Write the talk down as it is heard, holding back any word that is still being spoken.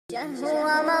شهر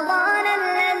رمضان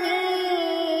الذي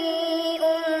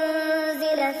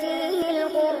أنزل فيه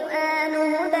القرآن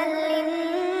هدى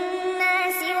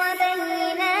للناس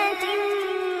وبينات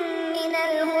من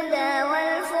الهدى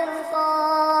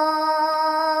والفرقان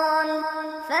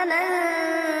فمن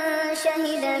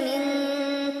شهد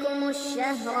منكم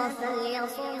الشهر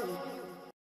فليصم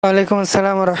ওয়ালাইকুম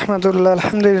আসসালাম রহমতুল্লাহ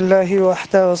আলহামদুলিল্লাহ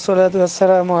ওয়াহদা ওয়াসসালাতু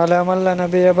ওয়াসসালামু আলা মান লা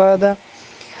নাবিয়্যা বাদা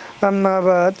আম্মা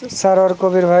বাদ। সারোয়ার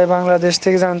কবির ভাই বাংলাদেশ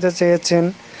থেকে জানতে চেয়েছেন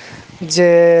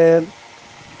যে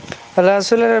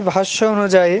রাসূলের ভাষ্য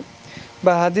অনুযায়ী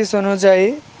বা হাদিস অনুযায়ী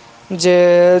যে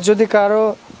যদি কারো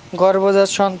গর্ভজাত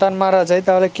সন্তান মারা যায়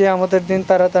তাহলে কিয়ামতের দিন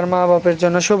তারা তার মা বাপের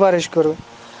জন্য সুপারিশ করবে।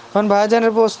 এখন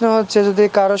ভাইজানের প্রশ্ন হচ্ছে, যদি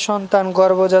কারো সন্তান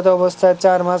গর্ভজাত অবস্থায়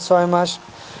 4 মাস 6 মাস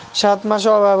 7 মাস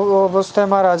অবস্থায়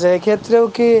মারা যায়, এক্ষেত্রেও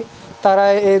কি তারা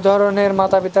এই ধরনের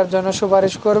মাতা পিতার জন্য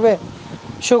সুপারিশ করবে?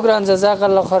 শুকরান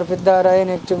জাযাকাল্লাহু খাইর ফিদ দারাইন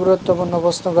একটি গুরুত্বপূর্ণ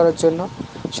প্রশ্ন করার জন্য।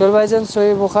 ভাইজান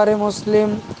সহিহ বুখারী মুসলিম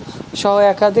সহ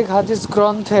একাধিক হাদিস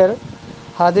গ্রন্থের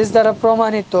হাদিস দ্বারা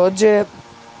প্রমাণিত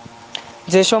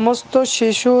যে সমস্ত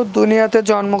শিশু দুনিয়াতে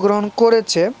জন্মগ্রহণ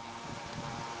করেছে,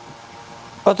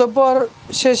 অতঃপর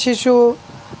সে শিশু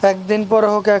একদিন পরে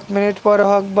হোক 1 মিনিট পরে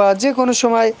হোক বা যে কোনো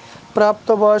সময়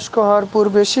প্রাপ্তবয়স্ক হওয়ার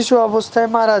পূর্বে শিশু অবস্থায়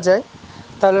মারা যায়,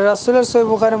 তাহলে রাসূলের সহিহ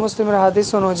বুখারী মুসলিমের হাদিস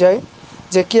অনুযায়ী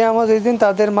যে কিয়ামতের দিন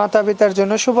তাদের মাতা পিতার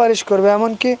জন্য সুপারিশ করবে।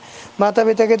 এমনকি মাতা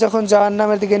পিতাকে যখন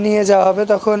জাহান্নামের দিকে নিয়ে যাওয়া হবে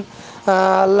তখন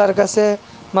আল্লাহর কাছে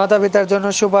মাতা পিতার জন্য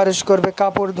সুপারিশ করবে,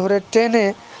 কাপড় ধরে টেনে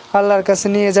আল্লাহর কাছে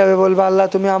নিয়ে যাবে, বলবে আল্লাহ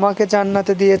তুমি আমাকে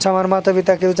জান্নাতে দিয়েছো, আমার মাতা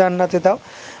পিতাকেও জান্নাতে দাও।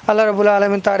 আল্লাহ রাব্বুল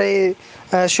আলামিন তার এই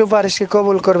সুপারিশকে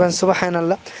কবুল করবেন,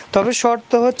 সুবহানাল্লাহ। তবে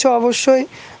শর্ত হচ্ছে অবশ্যই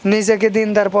নিজেকে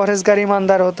দিনদার পরহেজগার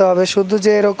ইমানদার হতে হবে। শুধু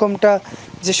যে এরকমটা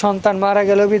যে সন্তান মারা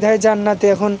গেল বিধায় জান্নাতে,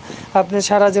 এখন আপনি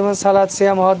সারা জীবন সালাত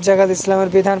সিয়াম হজ জাকাত ইসলামের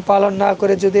বিধান পালন না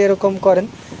করে যদি এরকম করেন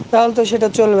তাহলে তো সেটা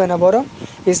চলবে না। বরং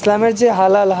ইসলামের যে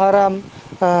হালাল হারাম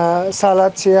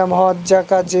সালাত সিয়াম হজ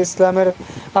জাকাত, যে ইসলামের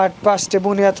 5টি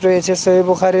বুনিয়াদ রয়েছে, সহিহ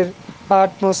বুখারীর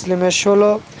 8 মুসলিমের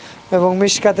 16 এবং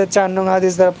মিশকাতের 4 নং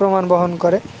হাদিস দ্বারা প্রমাণ বহন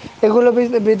করে, এগুলো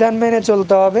বিধান মেনে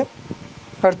চলতে হবে।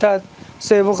 অর্থাৎ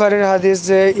সহিহ বুখারীর হাদিস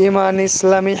যে ঈমান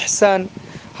ইসলাম ইহসান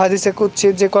হাদিসে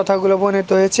কুদসির যে কথাগুলো বর্ণিত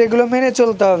হয়েছে এগুলো মেনে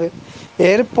চলতে হবে।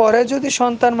 এরপরে যদি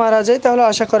সন্তান মারা যায় তাহলে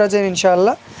আশা করা যায়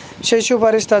ইনশাআল্লাহ সেই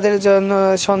সুপারিশ তাদের জন্য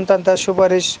সন্তান তার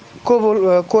সুপারিশ কবুল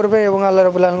করবে এবং আল্লাহ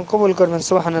রাব্বুল আলামিন কবুল করবেন,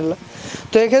 সুবহানাল্লাহ।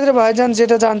 তো এক্ষেত্রে ভাইজান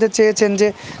যেটা জানতে চেয়েছেন যে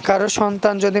কারো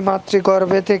সন্তান যদি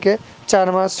মাতৃগর্ভে থেকে 4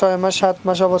 মাস 6 মাস 7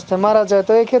 মাস অবস্থায় মারা যায়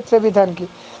তো এক্ষেত্রে বিধান কি?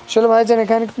 আসলে ভাইজান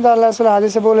এখানে কিন্তু আল্লাহ রাসূল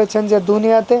হাদিসে বলেছেন যে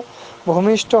দুনিয়াতে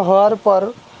ভূমিষ্ঠ হওয়ার পর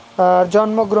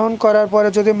জন্মগ্রহণ করার পরে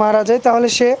যদি মারা যায় তাহলে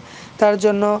সে তার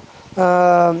জন্য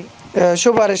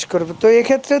সুপারিশ করবে। তো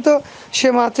এক্ষেত্রে তো সে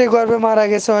মাতৃগর্ভে মারা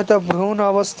গেছে, হয়তো ভ্রূণ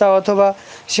অবস্থা অথবা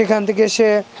সেখান থেকে সে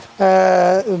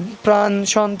প্রাণ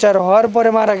সঞ্চার হওয়ার পরে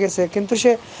মারা গেছে, কিন্তু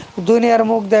সে দুনিয়ার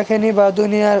মুখ দেখেনি বা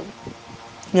দুনিয়ার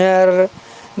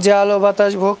যে আলো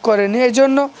বাতাস ভোগ করেনি। এই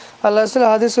জন্য আল্লাহ রাসূল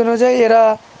হাদিস অনুযায়ী এরা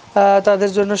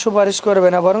তাদের জন্য সুপারিশ করবে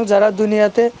না, বরং যারা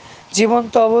দুনিয়াতে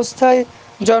জীবন্ত অবস্থায়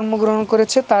জন্মগ্রহণ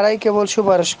করেছে তারাই কেবল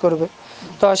সুপারিশ করবে।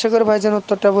 তো আশা করি ভাইজান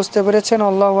উত্তরটা বুঝতে পেরেছেন।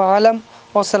 আল্লাহু আলাম।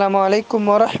 আসসালামু আলাইকুম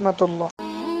ওয়া রাহমাতুল্লাহ।